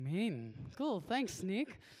Amen. Cool. Thanks,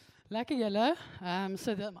 Nick. Lekker julle. I'm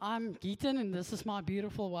Geaton, and this is my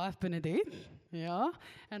beautiful wife, Benedict. Yeah.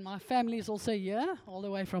 And my family is also here, all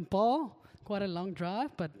the way from Paul. Quite a long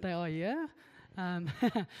drive, but they are here.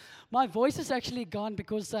 My voice is actually gone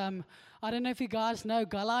because I don't know if you guys know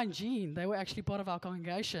Gala and Jean. They were actually part of our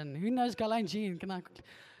congregation. Who knows Gala and Jean?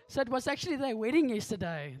 So it was actually their wedding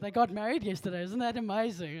yesterday. They got married yesterday. Isn't that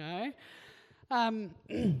amazing, eh?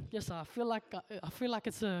 Yes, I feel like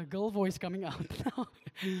it's a girl voice coming out now.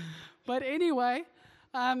 But anyway,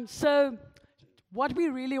 so what we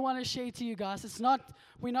really want to share to you guys,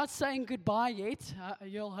 we're not saying goodbye yet.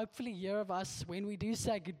 You'll hopefully hear of us when we do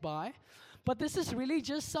say goodbye. But this is really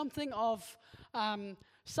just something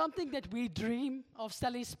that we dream of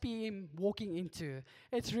Stellies PM walking into.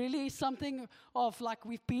 It's really something of like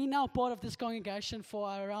we've been now part of this congregation for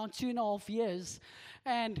around 2.5 years,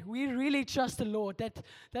 and we really trust the Lord that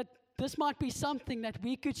this might be something that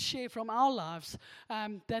we could share from our lives,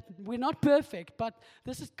 that we're not perfect, but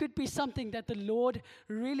could be something that the Lord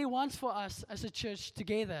really wants for us as a church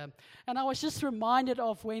together. And I was just reminded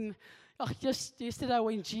of just yesterday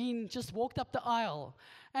when Jean just walked up the aisle,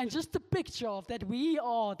 and just the picture of that we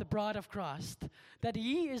are the bride of Christ, that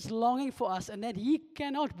He is longing for us, and that He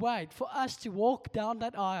cannot wait for us to walk down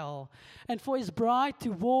that aisle, and for His bride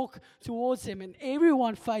to walk towards Him, and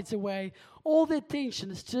everyone fades away. All the attention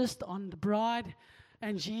is just on the bride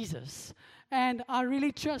and Jesus. And I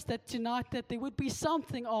really trust that tonight that there would be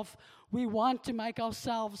something of we want to make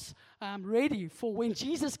ourselves ready for when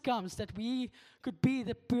Jesus comes, that we could be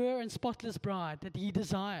the pure and spotless bride that He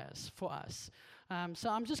desires for us. So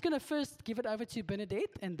I'm just going to first give it over to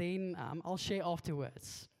Benedict, and then I'll share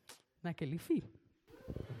afterwards. Lekker liefie.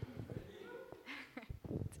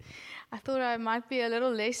 I thought I might be a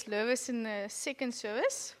little less nervous in the second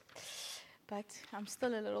service, but I'm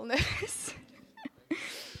still a little nervous.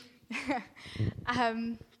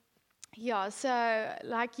 Yeah, so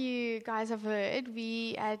like you guys have heard,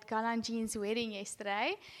 we had Gala and Jean's wedding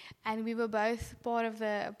yesterday, and we were both part of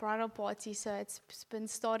the bridal party, so it's been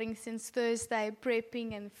starting since Thursday,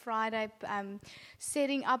 prepping, and Friday,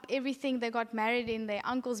 setting up everything. They got married in their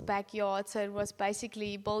uncle's backyard, so it was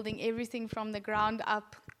basically building everything from the ground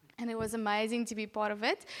up, and it was amazing to be part of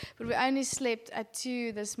it. But we only slept at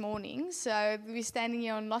 2 this morning, so we're standing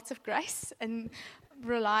here on lots of grace and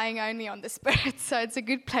relying only on the Spirit, so it's a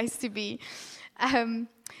good place to be.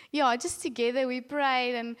 Just together we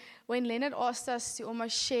prayed, and when Leonard asked us to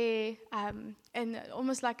almost share and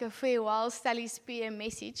almost like a farewell Stellies PM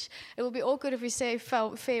message, it will be awkward if we say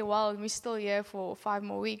farewell and we're still here for 5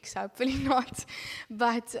 more weeks, hopefully not.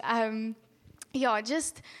 But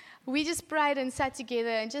we just prayed and sat together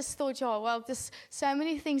and just thought, there's so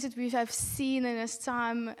many things that we have seen in this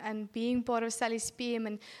time and being part of Stellies PM,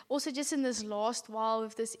 and also just in this last while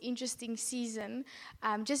of this interesting season.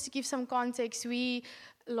 Just to give some context,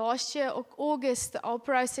 last year, August, our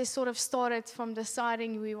process sort of started from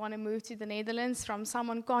deciding we want to move to the Netherlands, from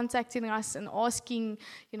someone contacting us and asking,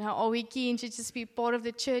 are we keen to just be part of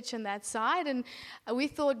the church on that side? And we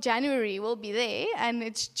thought January we'll be there, and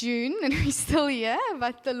it's June, and we're still here,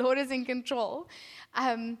 but the Lord is in control.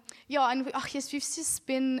 It's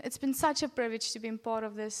been such a privilege to be part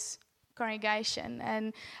of this congregation.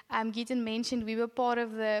 And Geaton mentioned we were part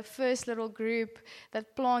of the first little group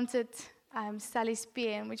that planted Stellies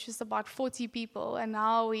PM, which was about 40 people, and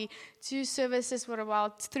now 2 services were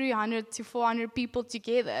about 300 to 400 people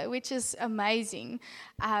together, which is amazing,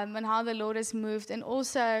 and how the Lord has moved, and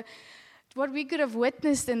also what we could have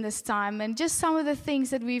witnessed in this time, and just some of the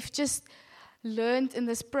things that we've just learned in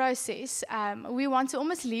this process. We want to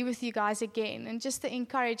almost leave with you guys again, and just the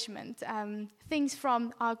encouragement, things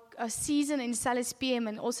from our season in Stellies PM,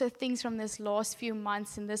 and also things from this last few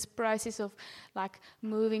months in this process of like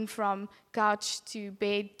moving from couch to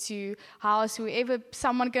bed to house, wherever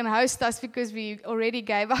someone can host us, because we already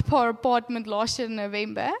gave up our apartment last year in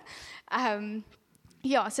November.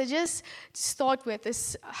 So just to start with,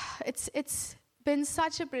 it's been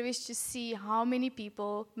such a privilege to see how many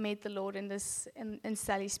people met the Lord in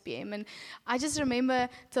Stellies PM. And I just remember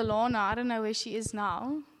Talana, I don't know where she is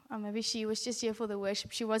now. Or maybe she was just here for the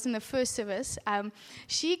worship. She was in the first service.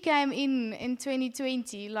 She came in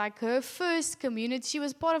 2020, like her first community. She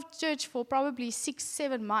was part of church for probably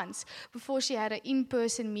 6-7 months before she had an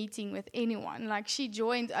in-person meeting with anyone. Like, she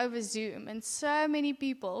joined over Zoom, and so many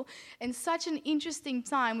people. In such an interesting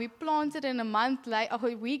time, we planted in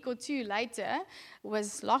a week or 2 later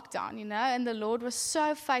was lockdown, and the Lord was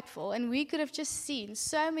so faithful. And we could have just seen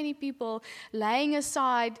so many people laying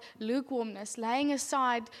aside lukewarmness, laying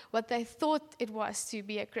aside what they thought it was to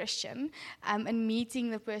be a Christian, and meeting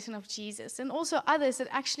the person of Jesus. And also others that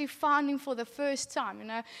actually found him for the first time.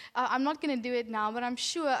 I'm not going to do it now, but I'm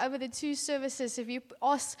sure over the 2 services, if you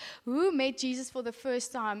ask who met Jesus for the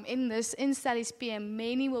first time in Stellies PM,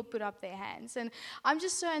 many will put up their hands. And I'm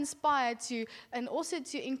just so inspired and also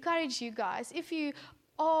to encourage you guys, if you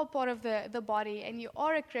are part of the body and you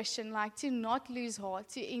are a Christian, like, to not lose heart,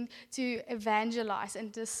 to evangelize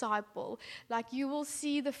and disciple. Like, you will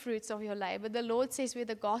see the fruits of your labor. The Lord says where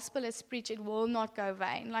the gospel is preached, it will not go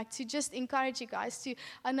vain. Like, to just encourage you guys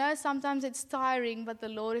I know sometimes it's tiring, but the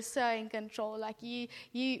Lord is so in control. Like,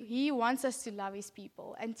 He wants us to love His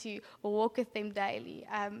people and to walk with them daily.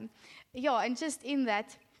 And just in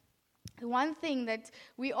that, one thing that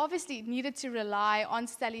we obviously needed to rely on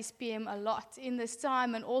Stellies PM a lot in this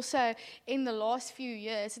time, and also in the last few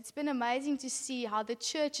years. It's been amazing to see how the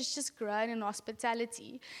church has just grown in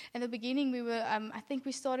hospitality. In the beginning, we were, I think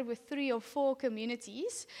we started with 3 or 4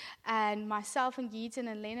 communities, and myself and Geaton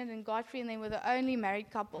and Leonard and Godfrey, and they were the only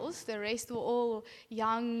married couples. The rest were all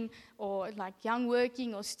young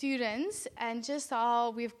working or students, and just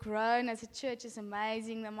how we've grown as a church is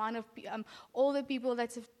amazing. The amount of all the people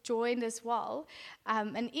that have joined as well,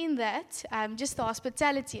 and in that, just the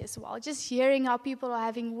hospitality as well. Just hearing how people are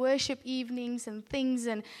having worship evenings and things,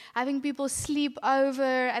 and having people sleep over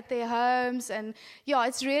at their homes, and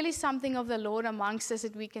it's really something of the Lord amongst us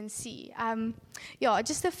that we can see.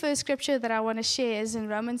 Just the first scripture that I want to share is in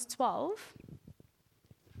Romans 12.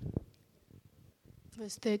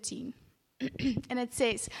 Verse 13. And it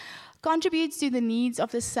says, contributes to the needs of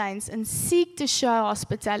the saints and seek to show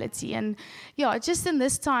hospitality. And just in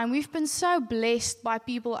this time, we've been so blessed by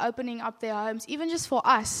people opening up their homes, even just for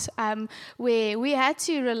us, where we had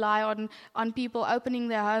to rely on people opening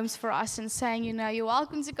their homes for us and saying, you're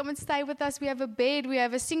welcome to come and stay with us. We have a bed, we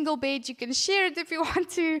have a single bed, you can share it if you want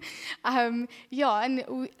to. And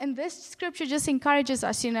this scripture just encourages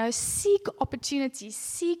us, seek opportunities,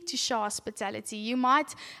 seek to show hospitality. You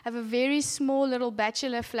might have a very small little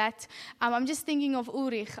bachelor flat. I'm just thinking of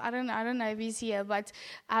Ulrich. I don't know if he's here, but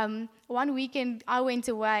one weekend I went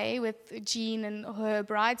away with Jean and her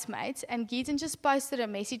bridesmaids, and Geaton just posted a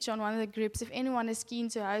message on one of the groups. If anyone is keen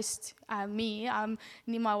to host me,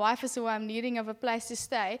 my wife is away, I'm needing of a place to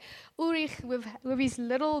stay. Ulrich, with his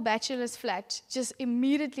little bachelor's flat, just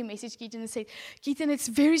immediately messaged Geaton and said, Geaton, it's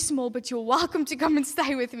very small, but you're welcome to come and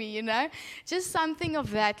stay with me, Just something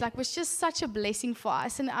of that, was just such a blessing for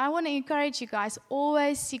us. And I want to encourage you guys,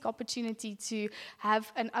 always seek opportunity to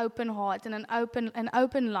have an open heart and an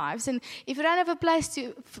open lives. And if you don't have a place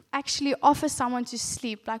to actually offer someone to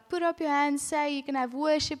sleep, put up your hands, say you can have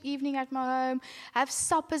worship evening at my home, have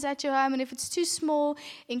suppers at your home, and if it's too small,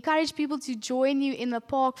 encourage people to join you in the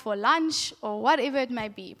park for lunch or whatever it may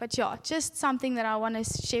be. But just something that I want to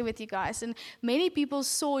share with you guys. And many people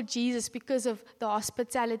saw Jesus because of the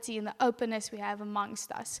hospitality and the openness we have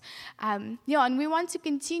amongst us. And we want to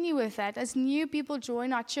continue with that as new people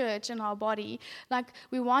join our church and our body.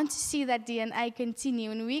 We want to see that DNA continue.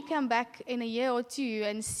 When we come back in a year or two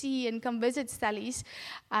and see and come visit Stellies,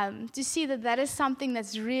 to see that is something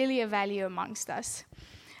that's really a value amongst us.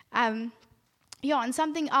 And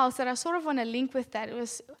something else that I sort of want to link with that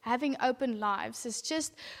was having open lives. It's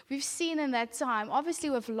just, we've seen in that time, obviously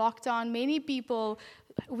with lockdown, many people,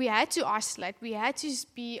 we had to isolate, we had to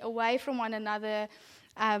be away from one another.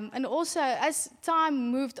 And also, as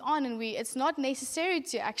time moved on, and it's not necessary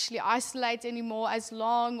to actually isolate anymore as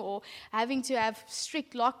long or having to have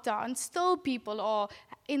strict lockdown, still people are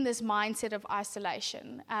in this mindset of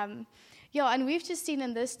isolation. And we've just seen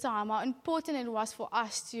in this time how important it was for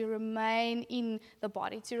us to remain in the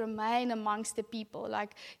body, to remain amongst the people.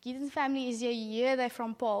 Geaton's family is here, they're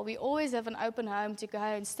from Paul. We always have an open home to go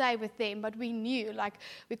and stay with them, but we knew,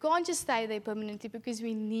 we can't just stay there permanently because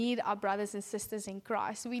we need our brothers and sisters in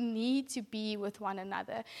Christ. We need to be with one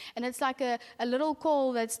another. And it's like a little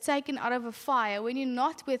coal that's taken out of a fire. When you're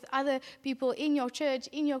not with other people in your church,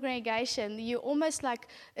 in your congregation, you're almost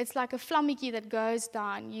it's like a flummicky that goes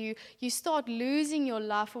down. You start losing your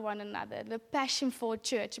love for one another, the passion for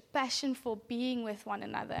church, a passion for being with one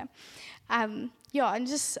another. And I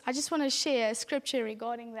just want to share a scripture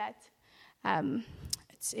regarding that.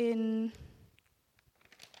 It's in,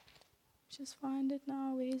 just find it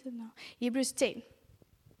now, where is it now? Hebrews 10.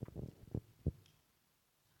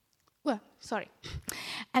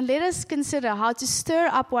 And let us consider how to stir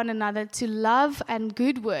up one another to love and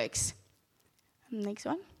good works. Next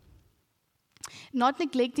one. Not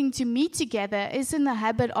neglecting to meet together is in the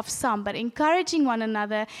habit of some, but encouraging one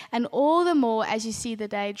another, and all the more as you see the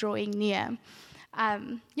day drawing near.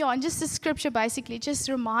 And just the scripture basically just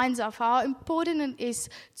reminds of how important it is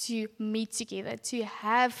to meet together, to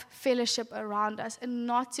have fellowship around us and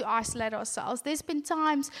not to isolate ourselves. There's been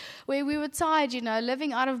times where we were tired,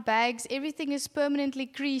 living out of bags, everything is permanently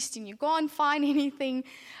creased and you can't find anything.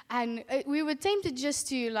 And we were tempted just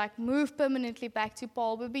to move permanently back to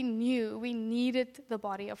Paul, but we knew we needed the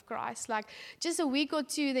body of Christ. Just a week or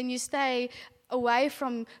two, then you stay away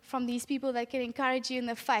from these people that can encourage you in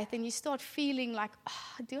the faith, and you start feeling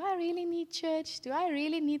do I really need church? Do I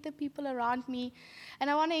really need the people around me? And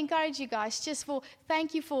I want to encourage you guys,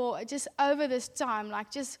 thank you for just over this time,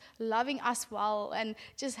 just loving us well and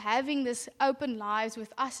just having this open lives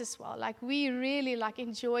with us as well. We really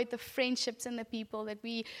enjoyed the friendships and the people that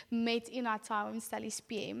we met in our time in Stellies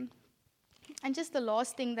PM. And just the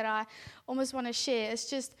last thing that I almost want to share is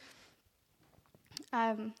just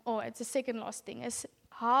it's the second last thing, is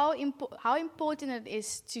how important it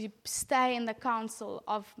is to stay in the counsel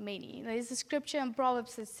of many. There's a scripture in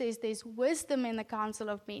Proverbs that says there's wisdom in the counsel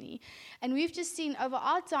of many. And we've just seen over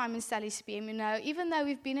our time in Stellies PM, even though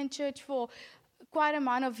we've been in church for quite a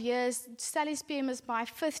amount of years, Stellies PM is my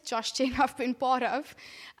 5th Josh Gen I've been part of,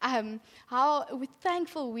 how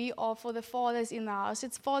thankful we are for the fathers in the house.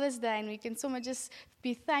 It's Father's Day, and we can just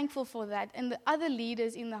be thankful for that. And the other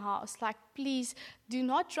leaders in the house, please do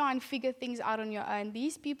not try and figure things out on your own.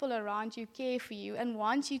 These people around you care for you and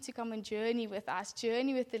want you to come and journey with us,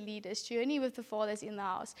 journey with the leaders, journey with the fathers in the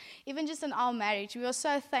house. Even just in our marriage, we are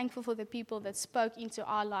so thankful for the people that spoke into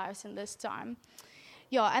our lives in this time.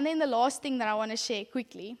 And then the last thing that I want to share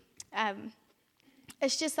quickly,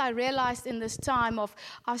 it's just I realized in this time of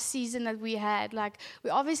our season that we had, we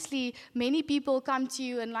obviously, many people come to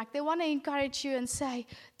you and they want to encourage you and say,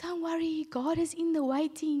 don't worry, God is in the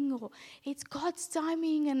waiting, or it's God's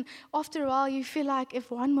timing. And after a while, you feel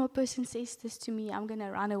if one more person says this to me, I'm going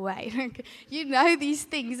to run away. These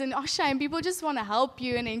things. And shame, people just want to help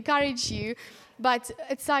you and encourage you. But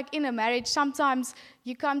it's in a marriage, sometimes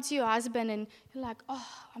you come to your husband and you're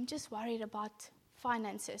I'm just worried about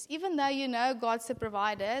finances. Even though God's the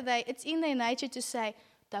provider, it's in their nature to say,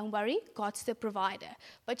 don't worry, God's the provider.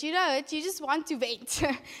 But you just want to vent.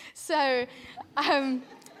 So,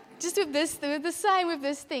 just with the same with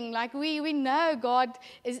this thing, we know God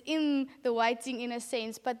is in the waiting in a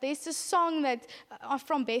sense, but there's a song that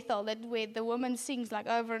from Bethel where the woman sings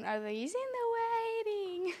over and over, He's in the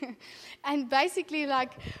waiting. And basically,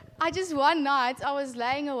 one night I was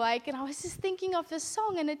laying awake and I was just thinking of this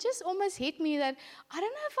song, and it just almost hit me that I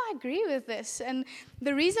don't know if I agree with this. And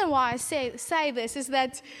the reason why I say this is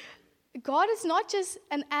that God is not just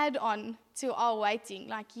an add-on to our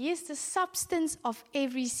waiting. He is the substance of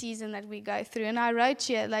every season that we go through. And I wrote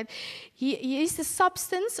here, He is the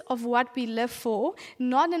substance of what we live for,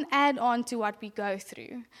 not an add-on to what we go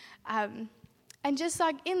through. And just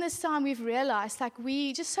in this time, we've realized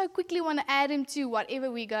we just so quickly want to add Him to whatever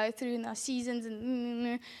we go through in our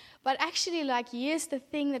seasons. But actually, He is the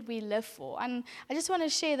thing that we live for. And I just want to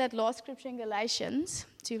share that last scripture in Galatians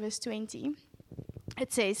 2 verse 20.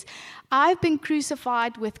 It says, I've been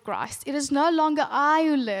crucified with Christ. It is no longer I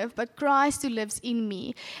who live, but Christ who lives in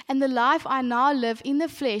me. And the life I now live in the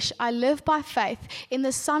flesh, I live by faith in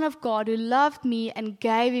the Son of God who loved me and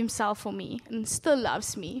gave Himself for me and still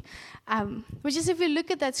loves me. Which is, if you look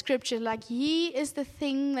at that scripture, He is the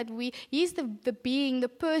thing that He's the being, the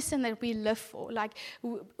person that we live for.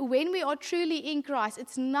 When we are truly in Christ,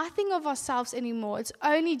 it's nothing of ourselves anymore. It's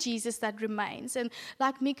only Jesus that remains. And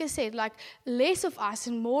like Mika said, less of us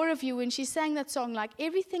and more of you. When she sang that song,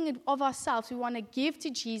 everything of ourselves we want to give to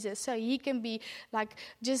Jesus so He can be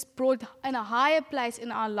just brought in a higher place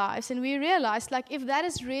in our lives. And we realized if that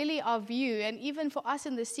is really our view, and even for us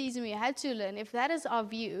in this season we had to learn, if that is our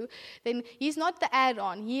view, then He's not the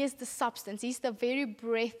add-on. He is the substance. He's the very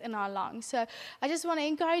breath in our lungs. So I just want to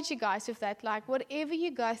encourage you guys with that. Whatever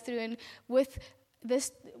you go through, and with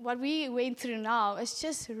this, what we went through now, is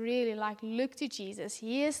just really look to Jesus.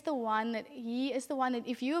 He is the one that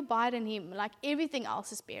if you abide in Him, everything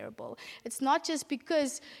else is bearable. It's not just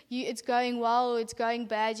because it's going well or it's going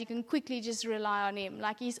bad, you can quickly just rely on Him.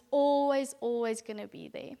 He's always going to be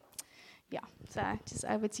there. Yeah, so just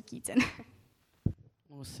over to Geaton.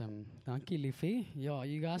 Awesome. Thank you, Liefie. Yeah,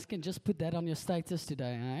 you guys can just put that on your status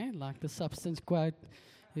today, eh? The substance quote.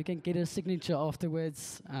 You can get a signature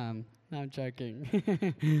afterwards. No, I'm joking.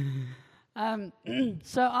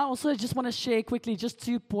 So I also just want to share quickly just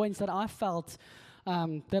 2 points that I felt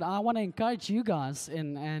that I want to encourage you guys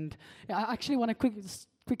in. And I actually want to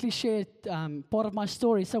quickly share part of my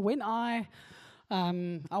story. So when I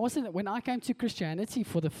came to Christianity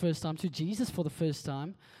for the first time, to Jesus for the first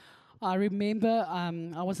time, I remember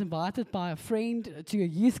I was invited by a friend to a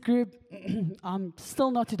youth group. I'm still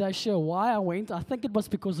not today sure why I went. I think it was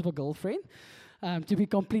because of a girlfriend, to be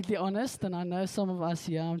completely honest. And I know some of us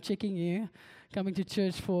here, I'm checking you, coming to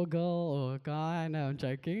church for a girl or a guy. No, I'm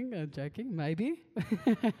joking, maybe.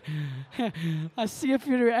 I see a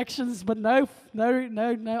few reactions, but no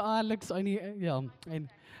eye looks, only, and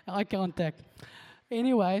eye contact.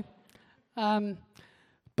 Anyway,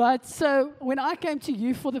 but so when I came to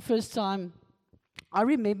youth for the first time, I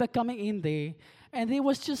remember coming in there, and there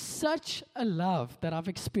was just such a love that I've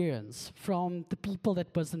experienced from the people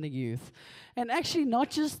that was in the youth. And actually not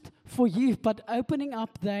just for youth, but opening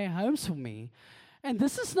up their homes for me. And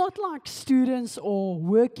this is not like students or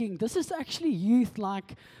working. This is actually youth,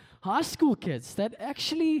 like high school kids that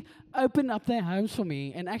actually open up their homes for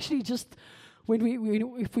me. And actually just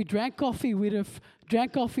if we drank coffee, we'd have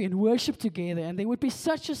drank coffee and worshiped together. And there would be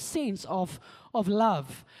such a sense of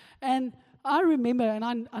love. And I remember,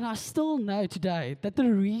 and I still know today, that the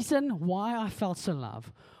reason why I felt so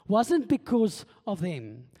loved wasn't because of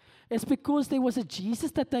them. It's because there was a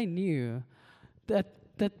Jesus that they knew, that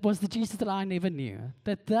was the Jesus that I never knew.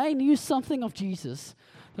 That they knew something of Jesus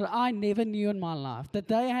that I never knew in my life. That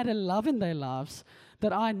they had a love in their lives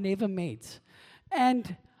that I never met.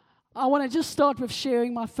 And I want to just start with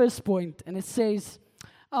sharing my first point, and it says,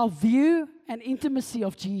 our view and intimacy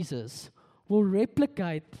of Jesus will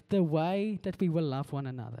replicate the way that we will love one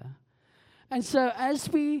another. And so as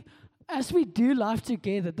we do life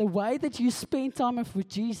together, the way that you spend time with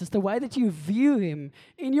Jesus, the way that you view Him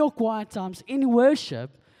in your quiet times, in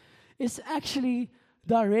worship, is actually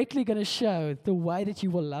directly going to show the way that you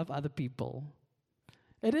will love other people.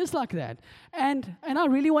 It is like that. And I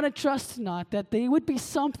really want to trust tonight that there would be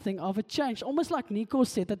something of a change, almost like Nico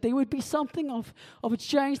said, that there would be something of a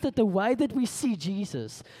change, that the way that we see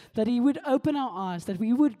Jesus, that He would open our eyes, that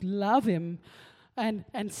we would love Him and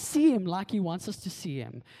see Him like He wants us to see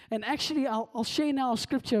Him. And actually, I'll share now a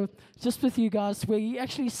scripture just with you guys where He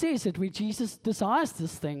actually says it, where Jesus desires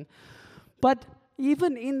this thing. But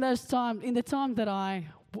even in those times, in the time that I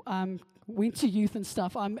went to youth and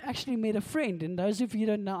stuff, I actually met a friend. And those of you who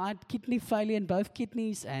don't know, I had kidney failure in both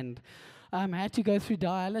kidneys and had to go through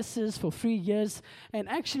dialysis for 3 years. And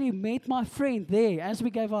actually met my friend there as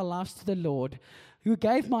we gave our lives to the Lord, who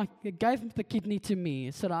gave the kidney to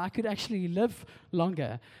me so that I could actually live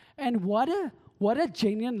longer. And what a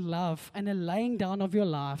genuine love and a laying down of your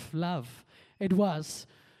love it was.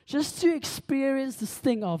 Just to experience this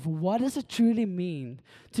thing of what does it truly mean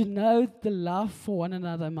to know the love for one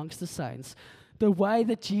another amongst the saints, the way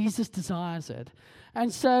that Jesus desires it.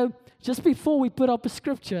 And so, just before we put up a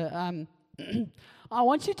scripture, I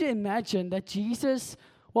want you to imagine that Jesus,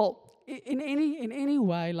 well, in any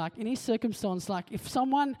way, like any circumstance, like if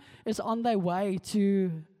someone is on their way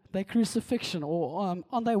to their crucifixion or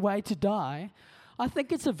on their way to die, I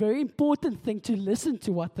think it's a very important thing to listen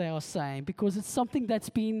to what they are saying, because it's something that's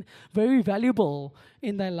been very valuable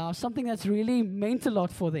in their lives, something that's really meant a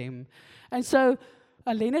lot for them. And so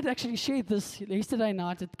Leonard actually shared this yesterday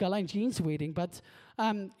night at Gala and Jean's wedding, but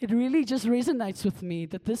it really just resonates with me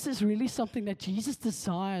that this is really something that Jesus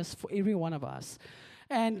desires for every one of us.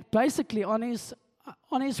 And basically on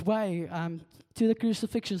his way to the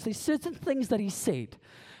crucifixions, there's certain things that He said.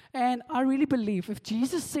 And I really believe if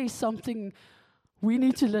Jesus says something, we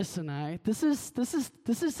need to listen. This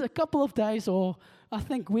is a couple of days, or I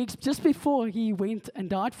think weeks, just before He went and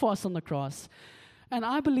died for us on the cross. And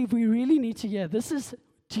I believe we really need to hear. This is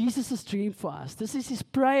Jesus' dream for us. This is His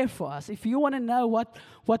prayer for us. If you want to know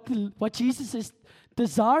what Jesus is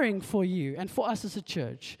desiring for you and for us as a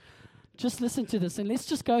church, just listen to this. And let's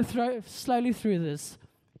just go slowly through this.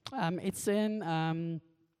 It's in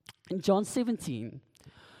John 17.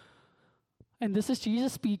 And this is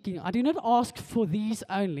Jesus speaking. I do not ask for these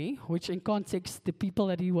only, which in context, the people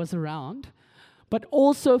that He was around, but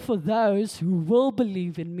also for those who will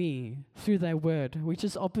believe in me through their word, which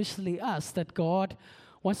is obviously us, that God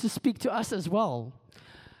wants to speak to us as well.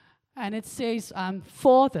 And it says,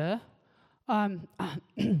 Father,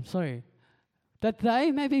 sorry, that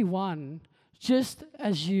they may be one, just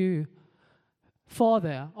as you,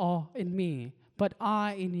 Father, are in me, but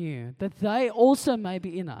I in you, that they also may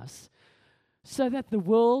be in us, so that the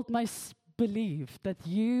world may believe that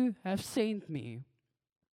you have sent me.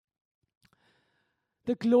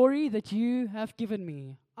 The glory that you have given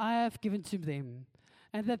me, I have given to them,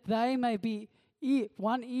 and that they may be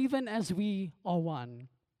one even as we are one.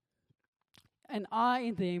 And I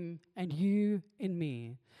in them, and you in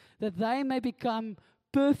me, that they may become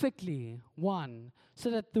perfectly one,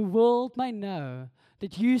 so that the world may know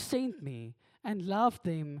that you sent me and loved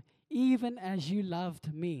them even as you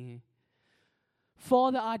loved me.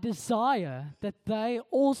 Father, I desire that they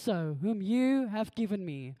also, whom you have given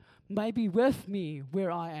me, may be with me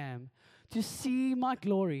where I am, to see my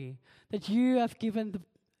glory that you have given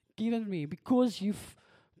me, because you,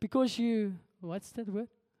 what's that word?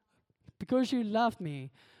 Because you loved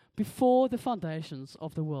me before the foundations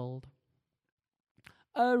of the world.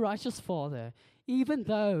 O righteous Father, even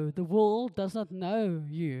though the world does not know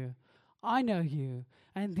you, I know you,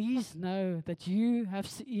 and these know that you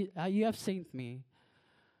have sent me.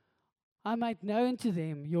 I made known to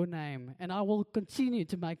them your name, and I will continue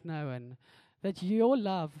to make known that your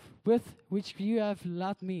love with which you have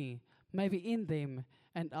loved me may be in them,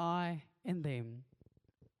 and I in them.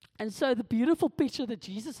 And so the beautiful picture that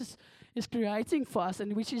Jesus is creating for us,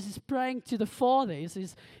 and which he's praying to the Father,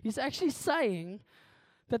 is he's actually saying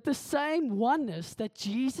that the same oneness that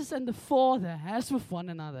Jesus and the Father has with one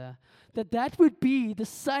another, that would be the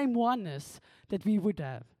same oneness that we would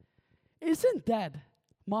have. Isn't that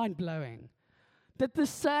mind-blowing? That the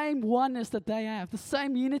same oneness that they have, the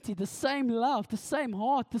same unity, the same love, the same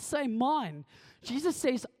heart, the same mind. Jesus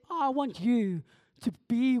says, I want you to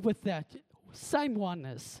be with that same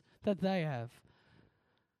oneness that they have.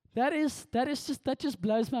 That just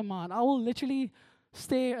blows my mind. I will literally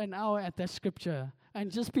stare an hour at that scripture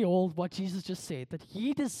and just behold what Jesus just said, that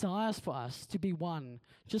he desires for us to be one,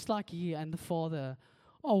 just like he and the Father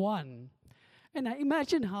are one. And now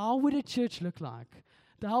imagine, how would a church look like?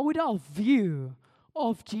 How would our view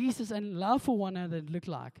of Jesus and love for one another look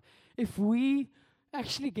like if we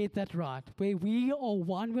actually get that right, where we are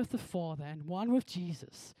one with the Father and one with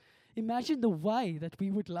Jesus? Imagine the way that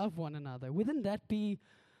we would love one another. Wouldn't that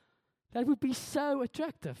would be so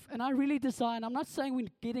attractive? And I really desire, and I'm not saying we're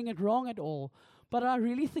getting it wrong at all, but I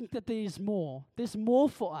really think that there is more. There's more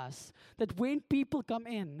for us. That when people come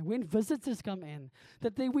in, when visitors come in,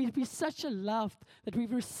 that there will be such a love that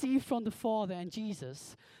we've received from the Father and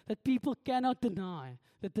Jesus, that people cannot deny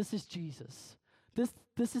that this is Jesus.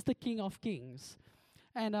 This is the King of Kings.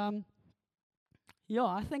 And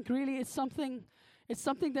I think really it's something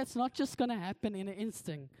that's not just going to happen in an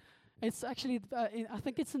instant. It's actually, I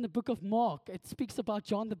think it's in the book of Mark. It speaks about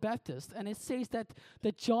John the Baptist, and it says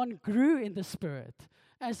that John grew in the Spirit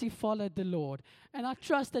as he followed the Lord. And I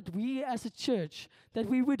trust that we as a church, that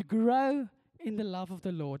we would grow in the love of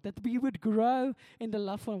the Lord, that we would grow in the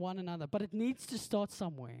love for one another. But it needs to start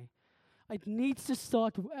somewhere. It needs to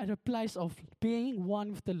start at a place of being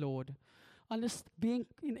one with the Lord, being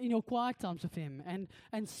in your quiet times with him,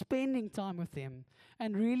 and spending time with him,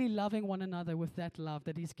 and really loving one another with that love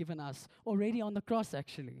that he's given us already on the cross,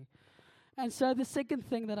 actually. And so the second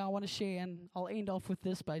thing that I want to share, and I'll end off with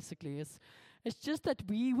this basically, is it's just that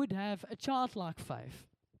we would have a childlike faith.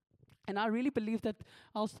 And I really believe that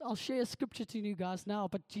I'll share a scripture to you guys now,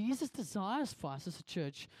 but Jesus desires for us as a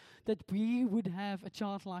church that we would have a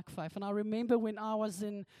childlike faith. And I remember when I was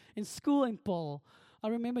in school in Paul, I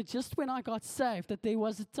remember just when I got saved, that there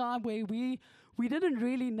was a time where we didn't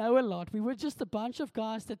really know a lot. We were just a bunch of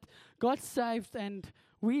guys that got saved, and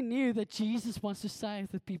we knew that Jesus wants to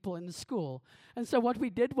save the people in the school. And so what we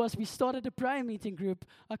did was we started a prayer meeting group,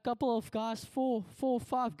 a couple of guys, four or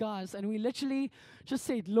five guys, and we literally just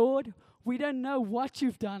said, Lord, we don't know what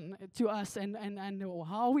you've done to us and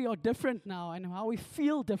how we are different now and how we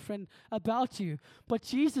feel different about you. But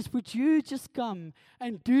Jesus, would you just come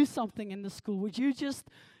and do something in the school? Would you just,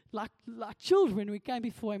 like children, we came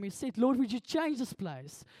before him, we said, Lord, would you change this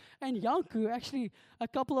place? And Janku, actually, a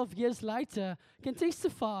couple of years later, can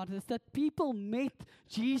testify that people met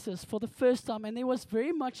Jesus for the first time, and there was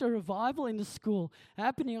very much a revival in the school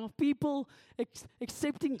happening of people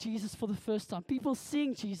accepting Jesus for the first time, people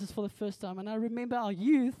seeing Jesus for the first time. And I remember our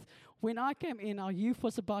youth, when I came in, our youth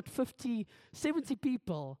was about 50, 70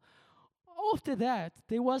 people. After that,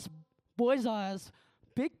 there was boys' eyes,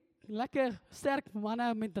 big, lekker sterk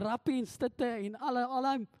manne met rappie en stitte en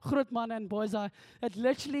alle groot manne en boys that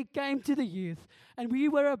literally came to the youth. And we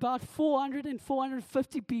were about 400 and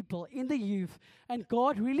 450 people in the youth. And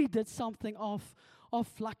God really did something of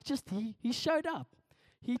like just, he showed up.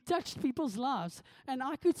 He touched people's lives. And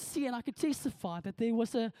I could see and I could testify that there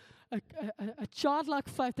was a childlike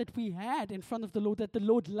faith that we had in front of the Lord, that the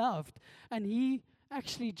Lord loved. And he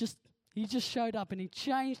actually just showed up, and he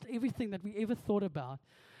changed everything that we ever thought about.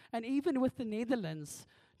 And even with the Netherlands,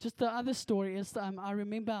 just the other story is, I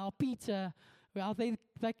remember how Peter,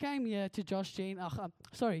 they came here to to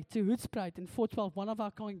Hoedspruit in 412, one of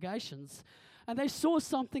our congregations, and they saw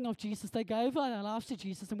something of Jesus. They gave their lives to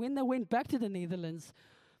Jesus, and when they went back to the Netherlands,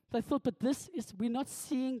 they thought, but we're not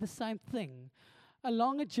seeing the same thing.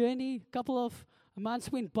 Along a journey, a couple of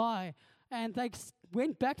months went by, and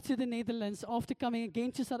went back to the Netherlands after coming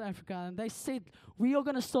again to South Africa, and they said, we are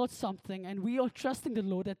going to start something, and we are trusting the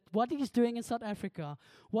Lord that what He's doing in South Africa,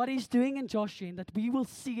 what He's doing in Joshua, and that we will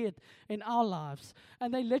see it in our lives.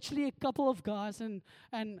 And they literally, a couple of guys and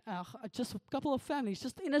just a couple of families,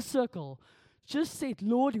 just in a circle, just said,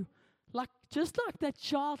 Lord, just like that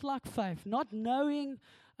childlike faith, not knowing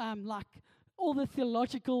like all the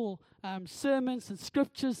theological sermons and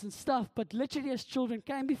scriptures and stuff, but literally as children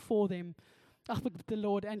came before them, the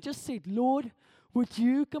Lord, and just said, Lord, would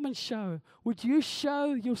you come and show? Would you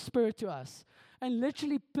show your Spirit to us? And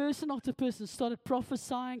literally person after person started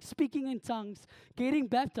prophesying, speaking in tongues, getting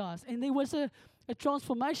baptized. And there was a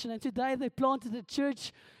transformation. And today they planted a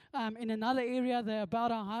church in another area. There are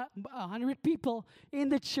about 100 people in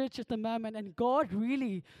the church at the moment. And God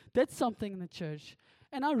really did something in the church.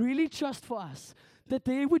 And I really trust for us that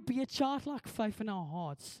there would be a childlike faith in our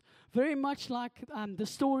hearts. Very much like the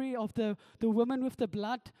story of the woman with the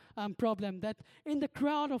blood problem, that in the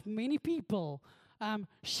crowd of many people,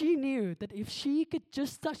 she knew that if she could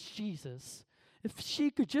just touch Jesus, if she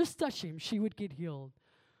could just touch Him, she would get healed.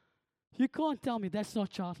 You can't tell me that's not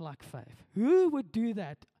childlike faith. Who would do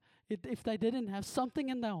that if they didn't have something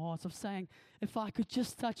in their hearts of saying, if I could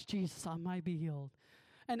just touch Jesus, I might be healed?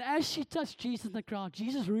 And as she touched Jesus in the crowd,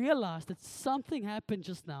 Jesus realized that something happened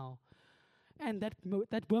just now. And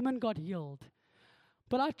that woman got healed.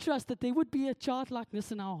 But I trust that there would be a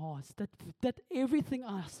childlikeness in our hearts, that everything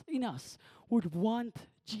in us would want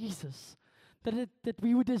Jesus, that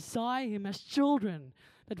we would desire Him as children,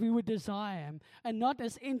 that we would desire Him, and not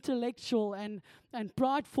as intellectual and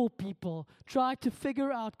prideful people try to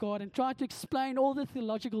figure out God and try to explain all the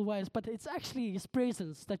theological ways, but it's actually His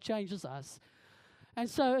presence that changes us. And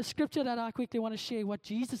so a scripture that I quickly want to share, what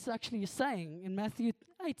Jesus actually is saying in Matthew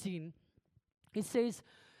 18, it says,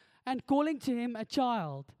 and calling to Him a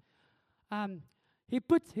child, He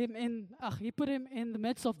put him in the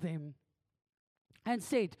midst of them and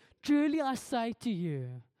said, truly I say to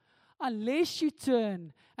you, unless you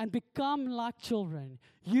turn and become like children,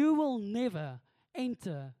 you will never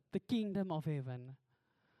enter the kingdom of heaven.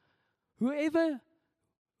 Whoever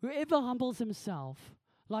humbles himself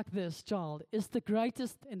like this child is the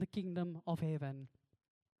greatest in the kingdom of heaven.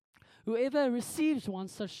 Whoever receives one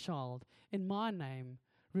such child in my name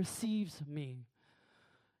receives me.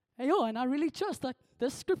 And I really trust that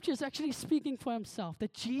this scripture is actually speaking for Himself,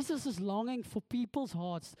 that Jesus is longing for people's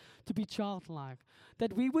hearts to be childlike.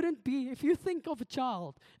 That we wouldn't be, if you think of a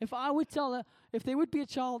child, if there would be a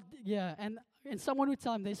child here and someone would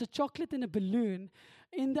tell him there's a chocolate in a balloon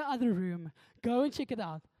in the other room, go and check it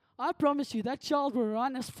out. I promise you, that child will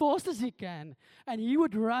run as fast as he can, and he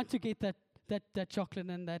would run to get that chocolate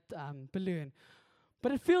and that balloon.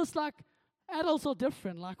 But it feels like adults are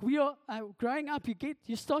different. Like we are growing up,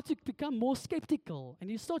 you start to become more skeptical,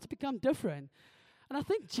 and you start to become different. And I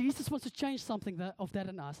think Jesus wants to change something of that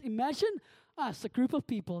in us. Imagine us, a group of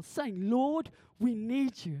people, saying, Lord, we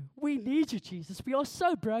need you. We need you, Jesus. We are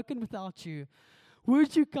so broken without you.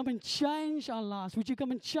 Would you come and change our lives? Would you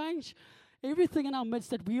come and change everything in our midst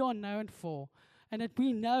that we are known for and that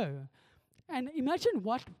we know? And imagine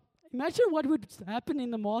what would happen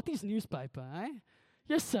in the Marty's newspaper, eh?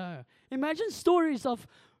 Yes, sir. Imagine stories of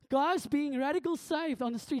guys being radical saved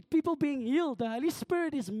on the street, people being healed. The Holy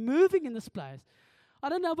Spirit is moving in this place. I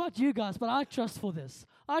don't know about you guys, but I trust for this.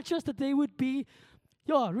 I trust that there would be,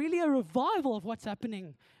 really a revival of what's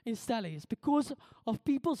happening in Stellies because of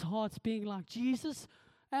people's hearts being like Jesus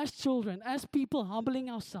as children, as people humbling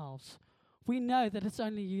ourselves. We know that it's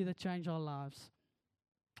only you that change our lives.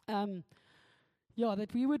 That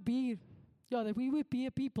we would be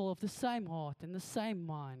a people of the same heart and the same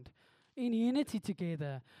mind, in unity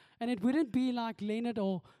together. And it wouldn't be like Leonard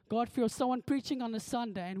or Godfrey or someone preaching on a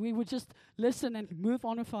Sunday and we would just listen and move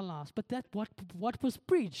on with our lives. But that what was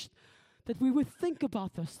preached, that we would think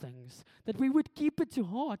about those things, that we would keep it to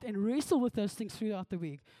heart and wrestle with those things throughout the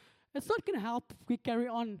week. It's not going to help if we carry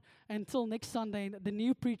on until next Sunday, the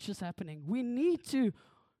new preach is happening. We need to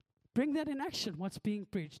bring that in action, what's being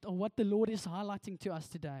preached or what the Lord is highlighting to us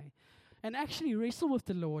today, and actually wrestle with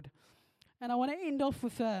the Lord. And I want to end off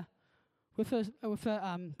with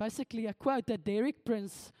basically a quote that Derek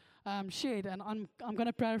Prince shared, and I'm going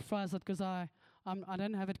to paraphrase it because I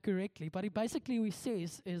don't have it correctly, but he basically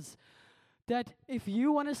says is that if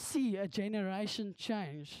you want to see a generation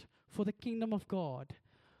change for the kingdom of God,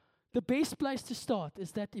 the best place to start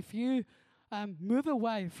is that if you move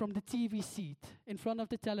away from the TV seat in front of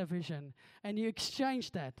the television and you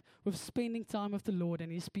exchange that with spending time with the Lord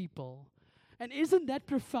and His people. And isn't that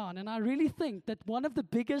profound? And I really think that one of the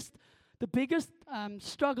biggest the biggest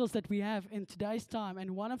struggles that we have in today's time,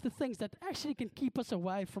 and one of the things that actually can keep us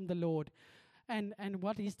away from the Lord and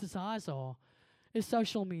what His desires are, is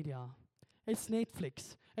social media. It's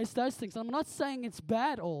Netflix. It's those things. I'm not saying it's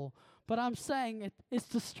bad all, but I'm saying it's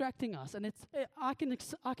distracting us. And I can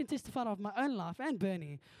testify of my own life and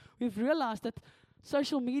Bernie. We've realized that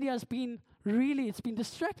social media has been it's been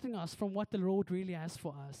distracting us from what the Lord really has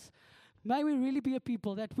for us. May we really be a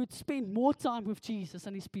people that would spend more time with Jesus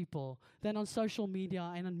and His people than on social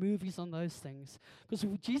media and on movies, on those things. Because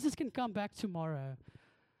Jesus can come back tomorrow.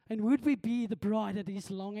 And would we be the bride that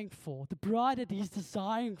He's longing for, the bride that He's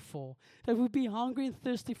desiring for, that would be hungry and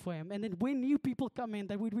thirsty for Him, and then when new people come in,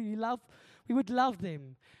 that we would love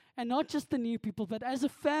them. And not just the new people, but as a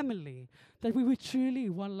family, that we would truly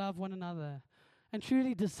love one another and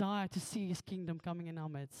truly desire to see His kingdom coming in our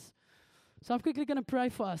midst. So I'm quickly going to pray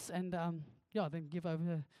for us and then give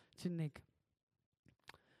over to Nick.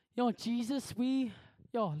 Jesus,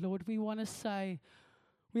 Lord, we want to say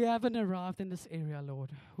we haven't arrived in this area, Lord.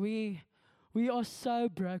 We are so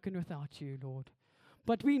broken without You, Lord.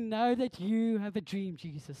 But we know that You have a dream,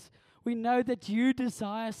 Jesus. We know that You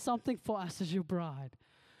desire something for us as Your bride.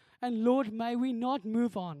 And Lord, may we not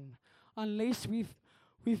move on unless we've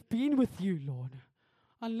been with You, Lord.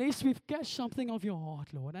 Unless we've catched something of Your heart,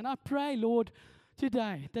 Lord. And I pray, Lord,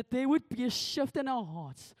 today that there would be a shift in our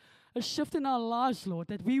hearts, a shift in our lives, Lord,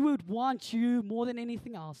 that we would want You more than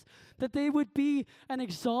anything else. That there would be an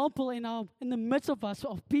example in the midst of us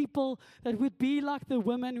of people that would be like the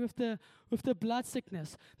women with the blood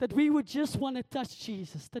sickness. That we would just want to touch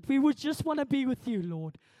Jesus. That we would just want to be with You,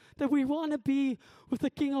 Lord. That we want to be with the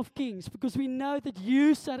King of Kings because we know that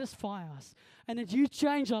You satisfy us and that You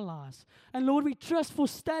change our lives. And Lord, we trust for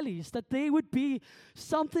Stellies that there would be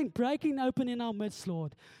something breaking open in our midst,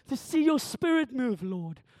 Lord, to see Your Spirit move,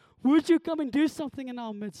 Lord. Would You come and do something in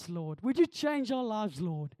our midst, Lord? Would You change our lives,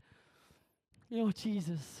 Lord?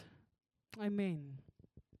 Jesus. Amen.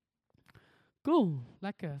 Cool.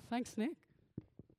 Lekker. Thanks, Nick.